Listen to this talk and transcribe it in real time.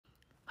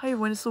Hi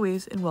everyone, it's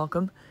Louise and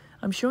welcome.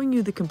 I'm showing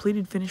you the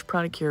completed finished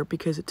product here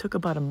because it took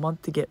about a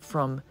month to get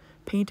from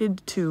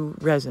painted to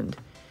resined.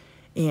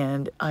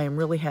 And I am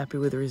really happy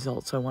with the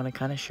results, so I want to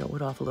kind of show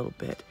it off a little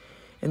bit.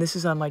 And this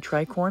is on my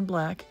Tricorn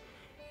black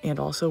and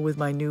also with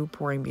my new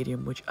pouring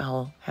medium, which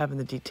I'll have in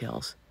the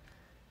details.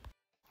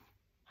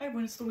 Hi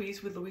everyone, it's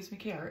Louise with Louise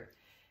McCart.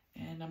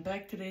 And I'm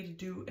back today to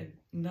do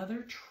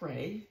another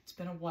tray. It's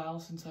been a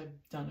while since I've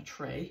done a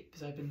tray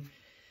because I've been,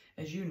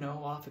 as you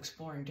know, off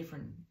exploring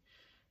different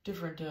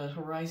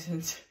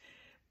horizons.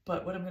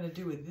 But what I'm going to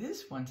do with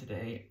this one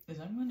today is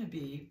I'm going to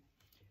be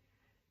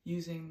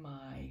using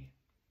my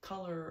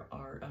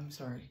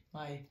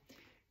my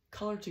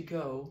Color to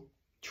Go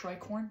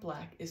Tricorn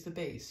Black is the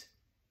base.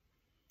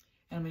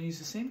 And I'm going to use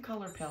the same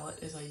color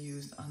palette as I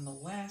used on the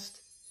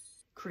last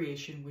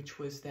creation, which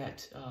was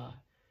that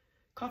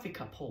coffee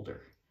cup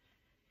holder.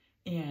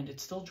 And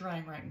it's still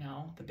drying right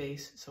now, the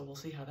base, so we'll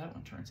see how that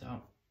one turns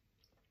out.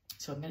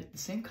 So I've got the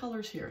same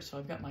colors here. So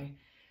I've got my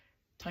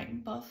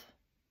Titan Buff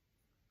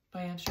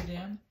by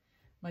Amsterdam,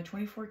 my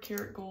 24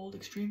 karat gold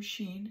extreme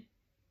sheen,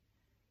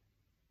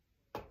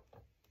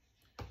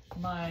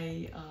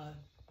 my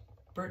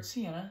burnt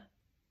sienna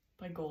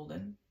by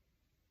Glidden,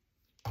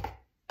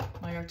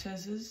 my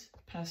Artez's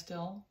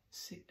pastel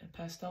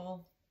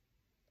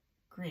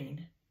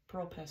green,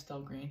 pearl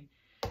pastel green,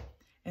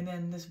 and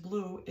then this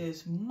blue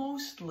is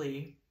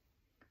mostly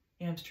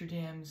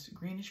Amsterdam's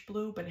greenish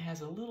blue, but it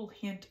has a little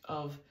hint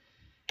of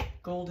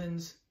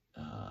Glidden's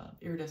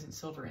iridescent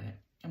silver in it.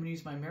 I'm going to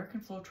use my American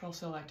Floetrol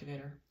Cell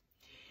Activator.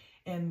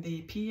 And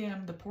the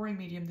the pouring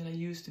medium that I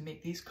used to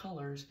make these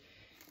colors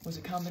was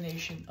a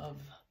combination of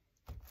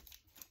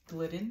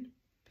Glidden,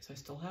 because I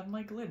still have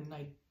my Glidden,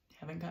 I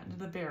haven't gotten to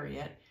the berry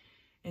yet,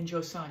 and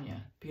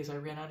JoSonja, because I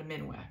ran out of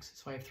MinWax.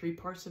 So I have 3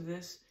 parts of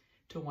this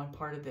to 1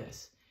 part of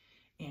this.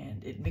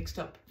 And it mixed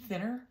up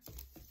thinner,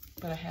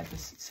 but I had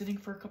this sitting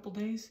for a couple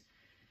days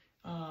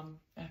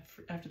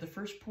after the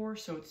first pour,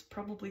 so it's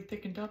probably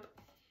thickened up.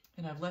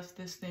 And I've left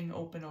this thing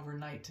open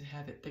overnight to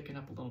have it thicken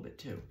up a little bit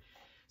too.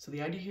 So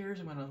the idea here is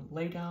I'm going to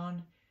lay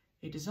down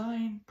a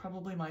design,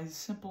 probably my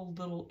simple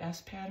little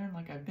S pattern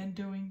like I've been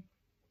doing,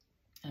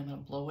 and I'm going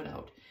to blow it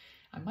out.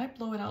 I might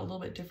blow it out a little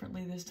bit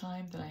differently this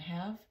time than I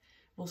have.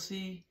 We'll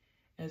see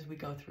as we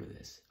go through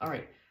this. All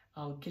right,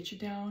 I'll get you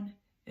down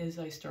as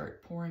I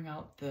start pouring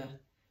out the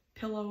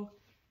pillow,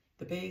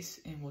 the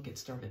base, and we'll get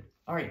started.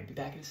 All right, be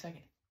back in a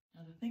second.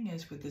 Now the thing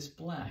is with this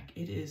black,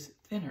 it is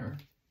thinner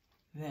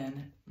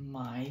than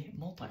my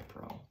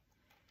Multi-Pro.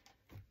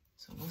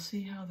 So we'll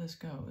see how this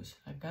goes.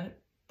 I've got it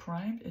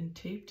primed and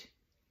taped.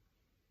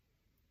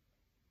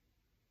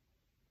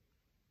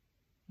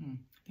 I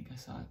think I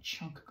saw a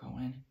chunk go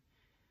in.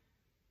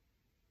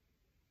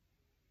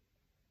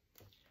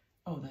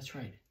 Oh, that's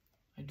right.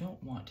 I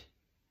don't want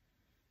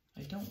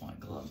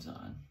gloves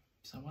on.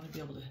 So I want to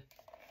be able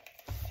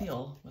to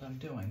feel what I'm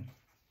doing.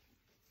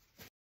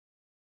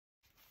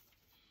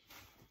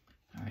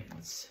 All right,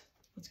 let's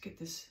get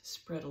this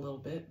spread a little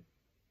bit.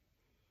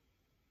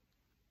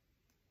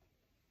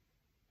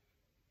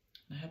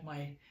 I have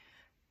my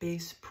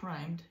base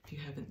primed, if you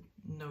haven't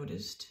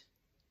noticed.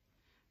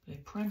 But I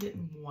primed it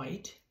in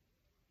white,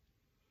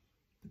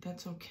 but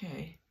that's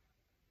okay.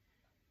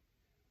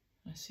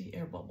 I see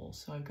air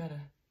bubbles, so I've got to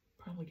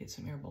probably get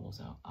some air bubbles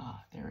out.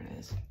 Ah, there it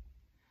is.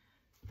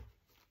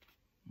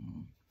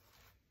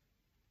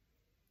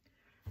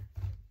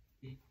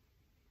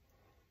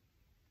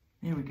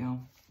 There we go.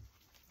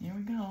 There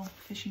we go.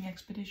 Fishing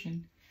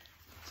expedition.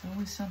 It's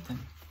always something.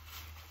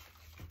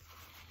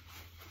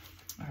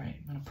 All right,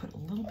 I'm going to put a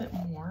little bit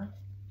more.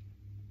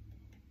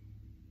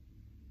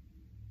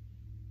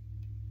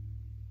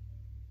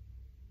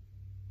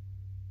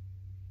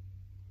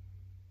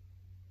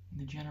 In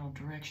the general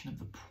direction of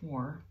the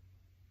pour.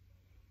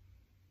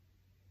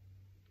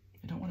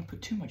 I don't want to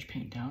put too much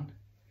paint down.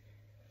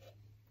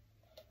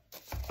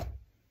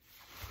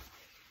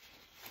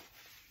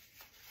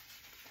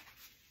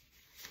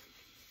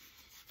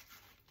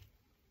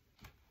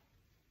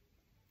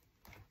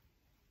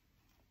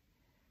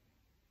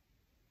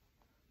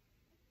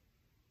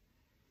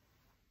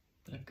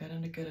 But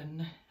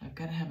I've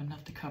got to have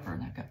enough to cover,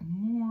 and I've got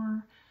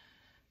more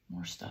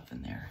stuff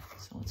in there.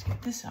 So let's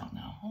get this out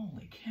now.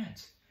 Holy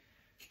cats.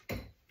 I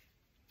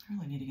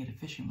really need to get a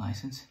fishing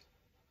license.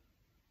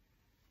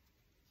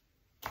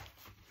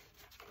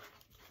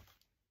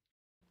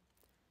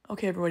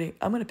 Okay, everybody,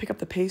 I'm going to pick up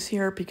the pace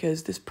here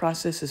because this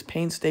process is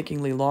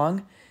painstakingly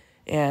long,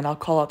 and I'll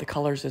call out the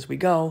colors as we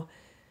go.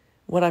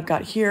 What I've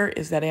got here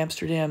is that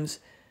Amsterdam's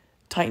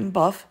Titan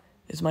Buff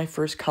is my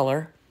first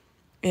color,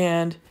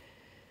 and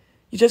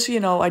just so you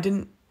know, I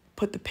didn't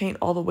put the paint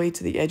all the way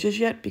to the edges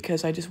yet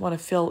because I just want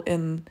to fill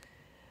in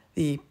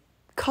the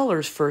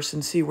colors first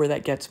and see where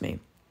that gets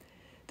me.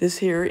 This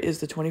here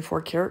is the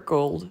 24 karat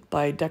gold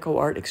by Deco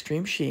Art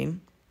Extreme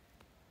Sheen.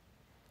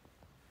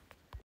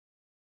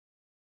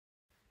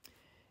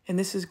 And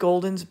this is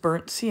Glidden's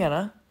Burnt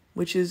Sienna,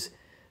 which is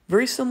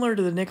very similar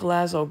to the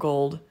Nicolazzo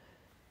gold,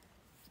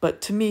 but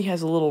to me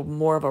has a little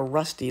more of a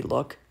rusty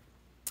look.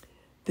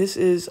 This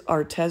is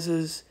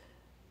Artez's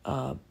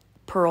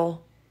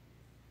pearl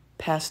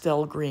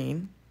pastel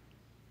green.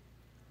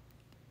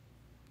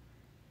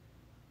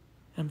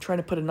 I'm trying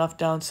to put enough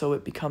down so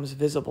it becomes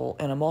visible,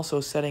 and I'm also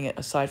setting it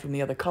aside from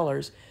the other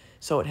colors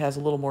so it has a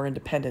little more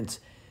independence.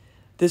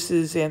 This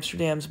is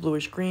Amsterdam's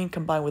bluish green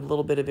combined with a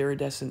little bit of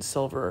iridescent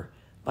silver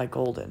by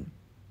Glidden.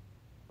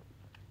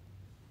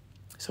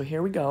 So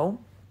here we go.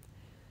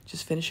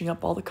 Just finishing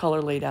up all the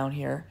color lay down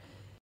here.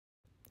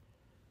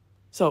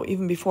 So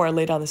even before I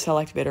lay down the cell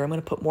activator, I'm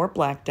going to put more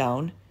black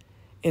down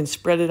and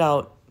spread it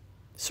out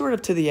sort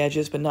of to the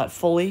edges, but not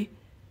fully,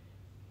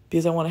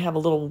 because I want to have a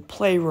little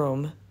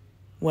playroom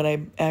when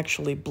I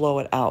actually blow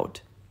it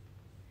out.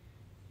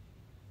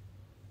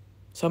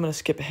 So I'm going to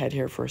skip ahead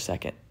here for a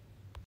second.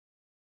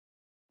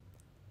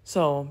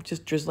 So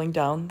just drizzling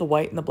down the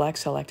white and the black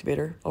cell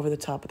activator over the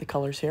top of the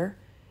colors here,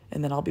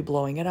 and then I'll be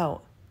blowing it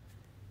out.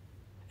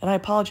 And I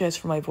apologize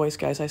for my voice,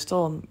 guys. I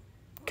still am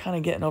kind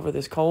of getting over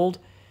this cold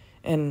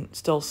and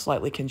still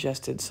slightly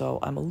congested, so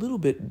I'm a little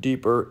bit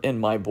deeper in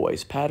my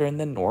voice pattern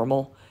than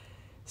normal.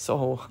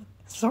 So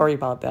sorry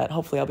about that.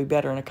 Hopefully I'll be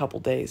better in a couple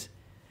days.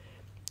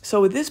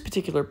 So with this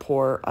particular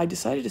pour, I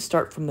decided to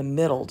start from the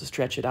middle to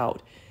stretch it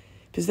out,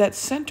 because that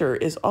center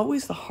is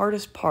always the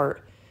hardest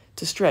part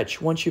to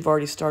stretch once you've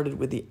already started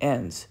with the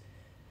ends.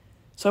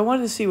 So I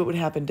wanted to see what would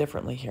happen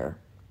differently here.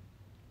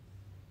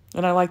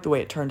 And I like the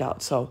way it turned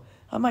out, so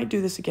I might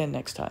do this again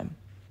next time.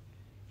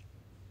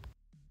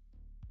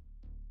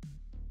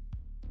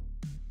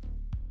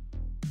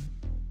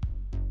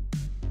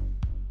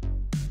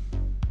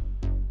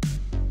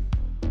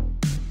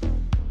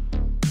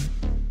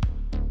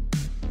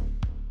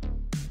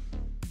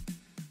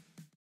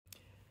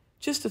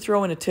 Just to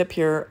throw in a tip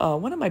here,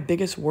 one of my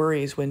biggest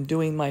worries when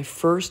doing my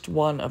first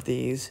one of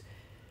these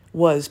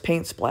was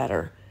paint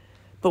splatter.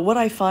 But what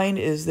I find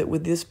is that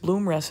with this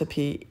bloom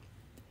recipe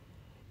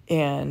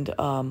and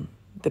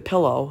the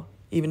pillow,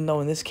 even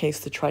though in this case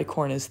the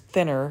Tricorn is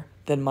thinner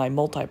than my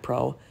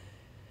Multi-Pro,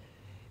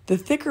 the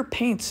thicker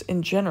paints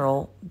in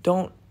general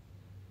don't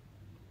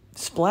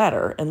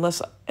splatter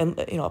unless,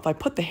 if I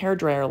put the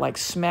hairdryer like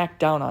smack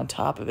down on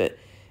top of it,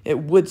 it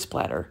would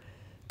splatter.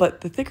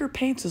 But the thicker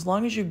paints, as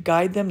long as you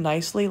guide them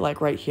nicely,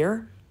 like right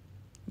here,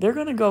 they're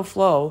going to go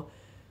flow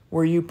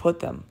where you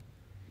put them.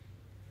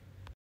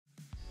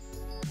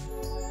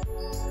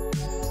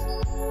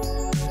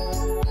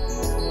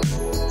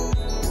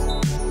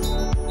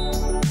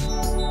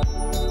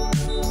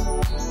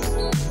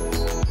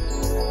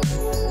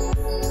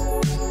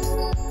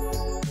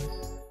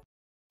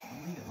 I'll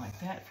leave it like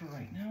that for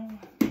right now,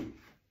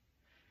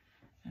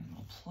 and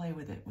we'll play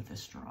with it with a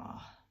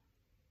straw.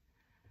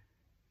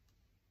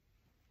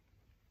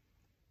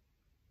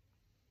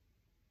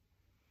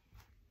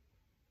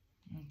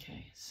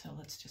 Okay, so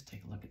let's just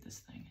take a look at this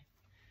thing.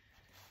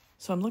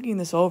 So I'm looking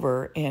this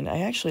over, and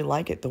I actually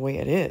like it the way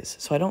it is.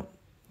 So I don't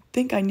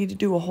think I need to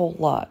do a whole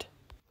lot,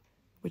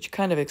 which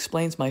kind of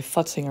explains my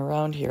futzing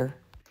around here.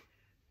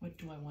 What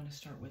do I want to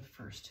start with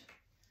first?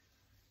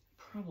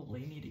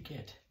 Probably need to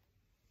get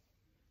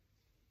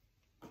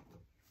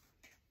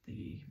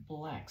the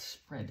black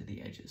spread to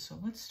the edges. So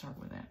let's start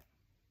with that.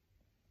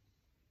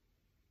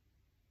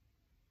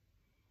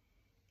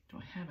 Do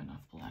I have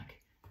enough black?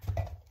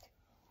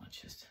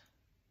 Let's just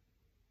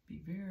be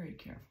very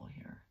careful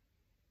here.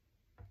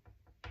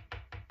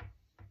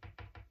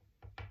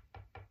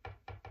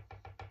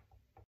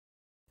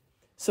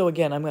 So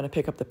again, I'm going to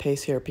pick up the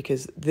pace here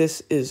because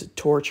this is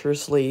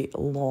torturously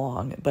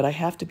long, but I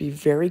have to be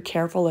very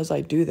careful as I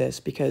do this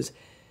because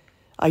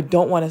I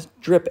don't want to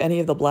drip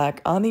any of the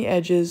black on the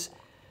edges,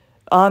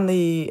 on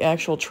the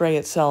actual tray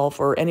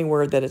itself, or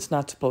anywhere that it's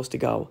not supposed to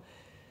go.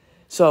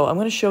 So I'm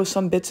going to show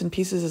some bits and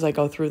pieces as I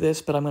go through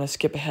this, but I'm going to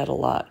skip ahead a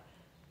lot.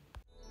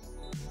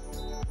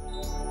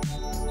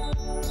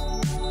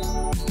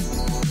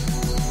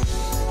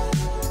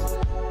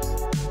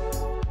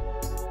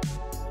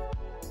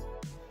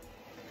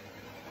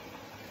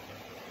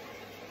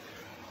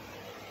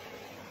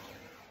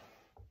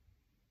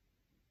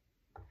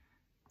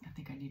 I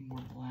think I need more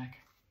black.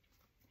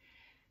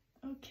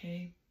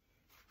 Okay.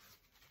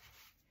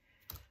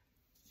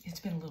 It's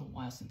been a little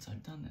while since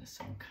I've done this,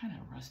 so I'm kind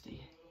of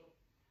rusty.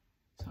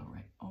 So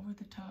right over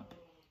the top.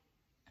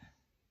 I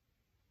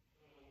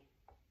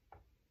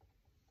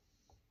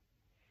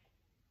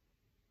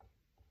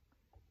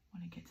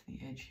want to get to the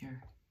edge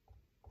here.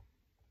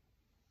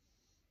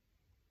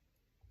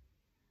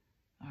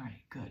 All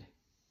right, good.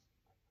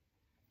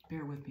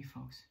 Bear with me,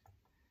 folks.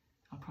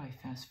 I'll probably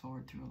fast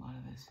forward through a lot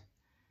of this.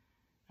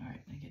 All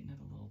right, I get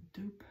another little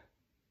dupe.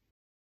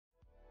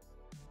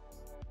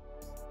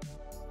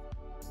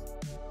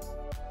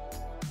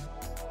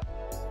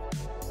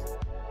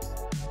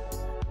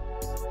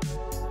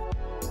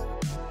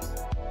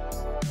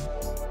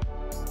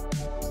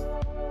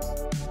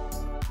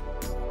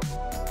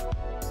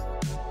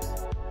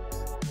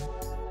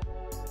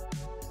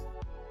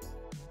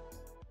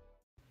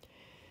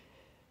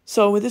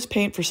 So with this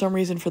paint, for some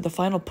reason, for the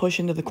final push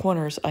into the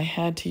corners, I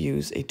had to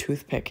use a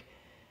toothpick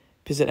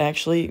because it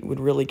actually would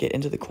really get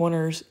into the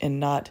corners and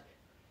not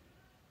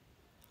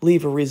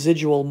leave a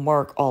residual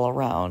mark all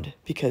around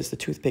because the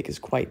toothpick is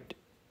quite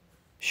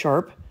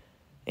sharp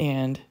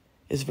and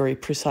is very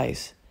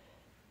precise.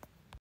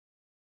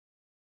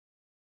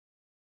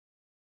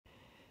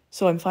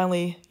 So I'm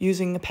finally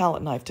using the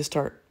palette knife to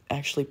start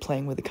actually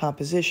playing with the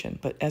composition.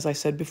 But as I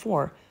said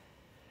before,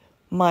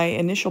 my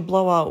initial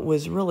blowout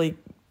was really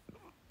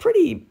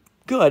pretty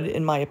good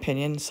in my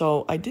opinion,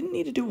 so I didn't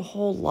need to do a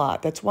whole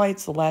lot. That's why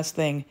it's the last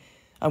thing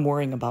I'm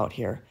worrying about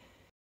here.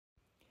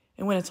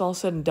 And when it's all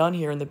said and done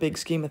here in the big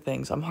scheme of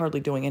things, I'm hardly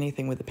doing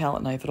anything with the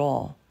palette knife at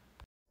all.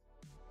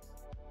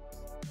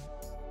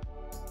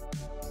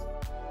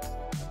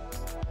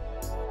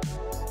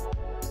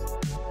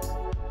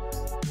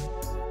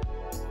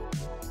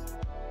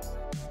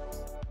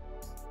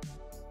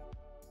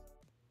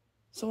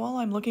 So all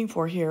I'm looking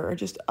for here are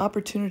just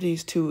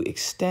opportunities to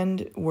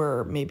extend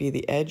where maybe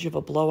the edge of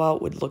a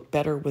blowout would look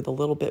better with a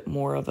little bit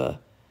more of a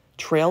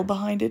trail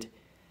behind it,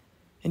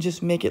 and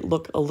just make it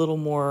look a little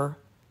more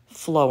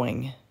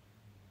flowing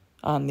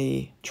on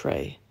the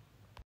tray.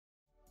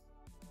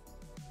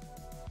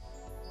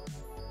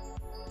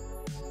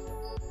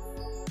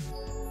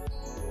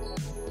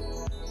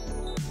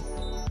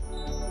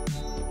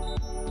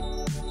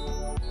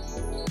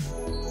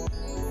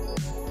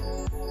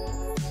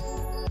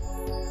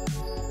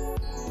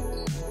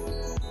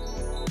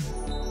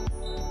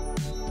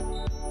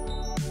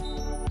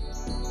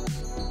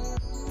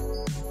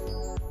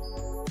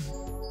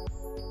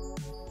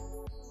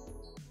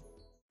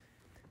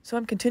 So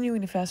I'm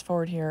continuing to fast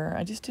forward here.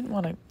 I just didn't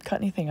want to cut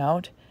anything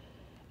out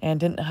and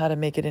didn't know how to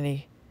make it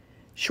any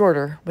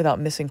shorter without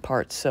missing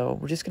parts. So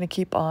we're just going to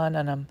keep on,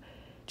 and I'm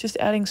just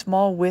adding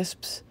small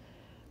wisps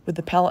with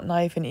the palette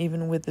knife and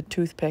even with the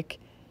toothpick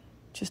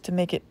just to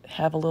make it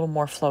have a little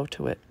more flow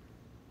to it.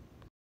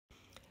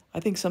 I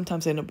think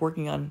sometimes I end up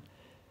working on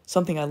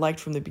something I liked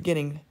from the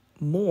beginning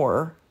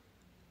more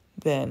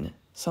than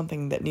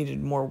something that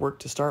needed more work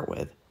to start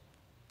with.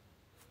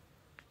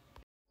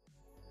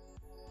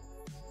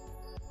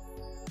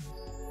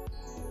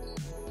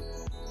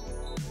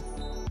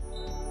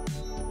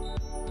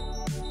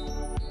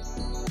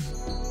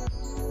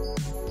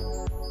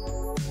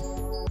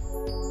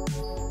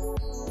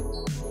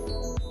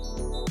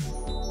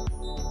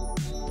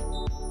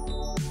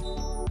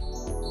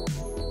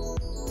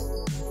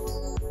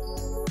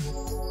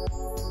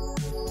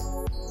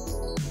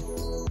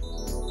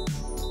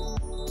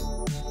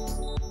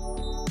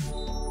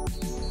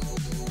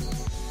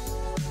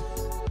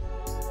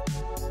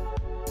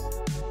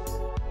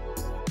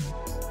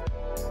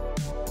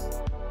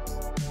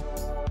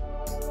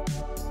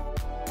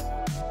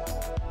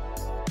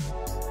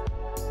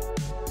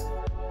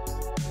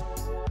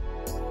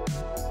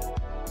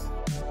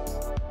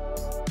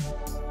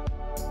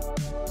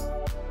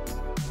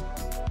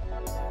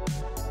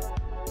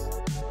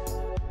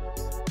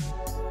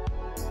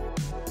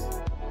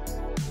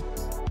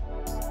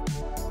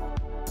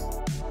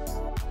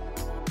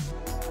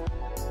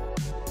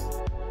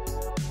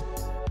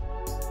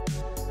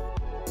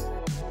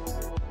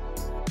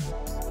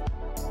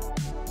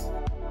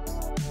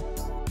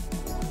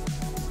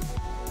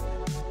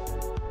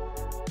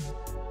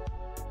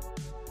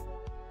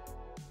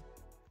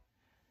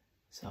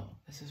 So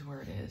this is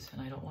where it is,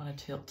 and I don't want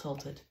to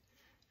tilt it.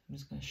 I'm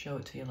just going to show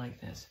it to you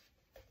like this.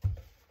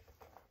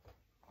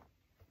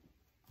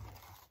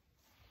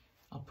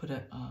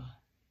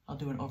 I'll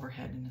do an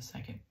overhead in a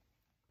second.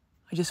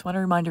 I just want to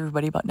remind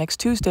everybody about next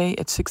Tuesday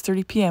at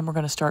 6:30 p.m. we're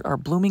going to start our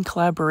blooming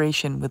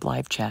collaboration with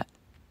live chat.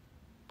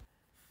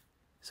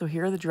 So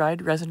here are the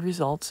dried resin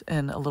results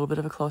and a little bit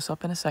of a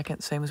close-up in a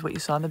second, same as what you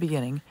saw in the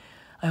beginning.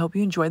 I hope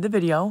you enjoyed the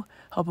video.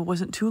 Hope it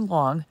wasn't too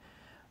long.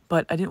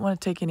 But I didn't want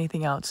to take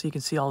anything out so you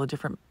can see all the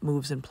different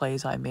moves and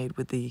plays I made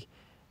with the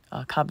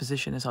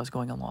composition as I was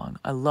going along.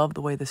 I love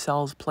the way the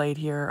cells played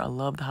here. I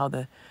loved how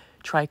the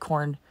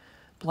Tricorn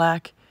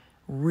black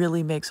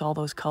really makes all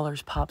those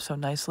colors pop so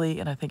nicely,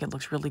 and I think it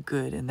looks really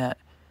good in that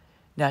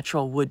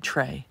natural wood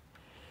tray.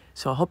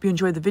 So I hope you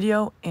enjoyed the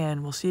video,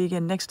 and we'll see you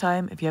again next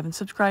time. If you haven't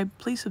subscribed,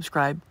 please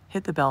subscribe,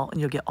 hit the bell, and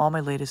you'll get all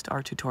my latest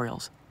art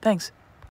tutorials. Thanks.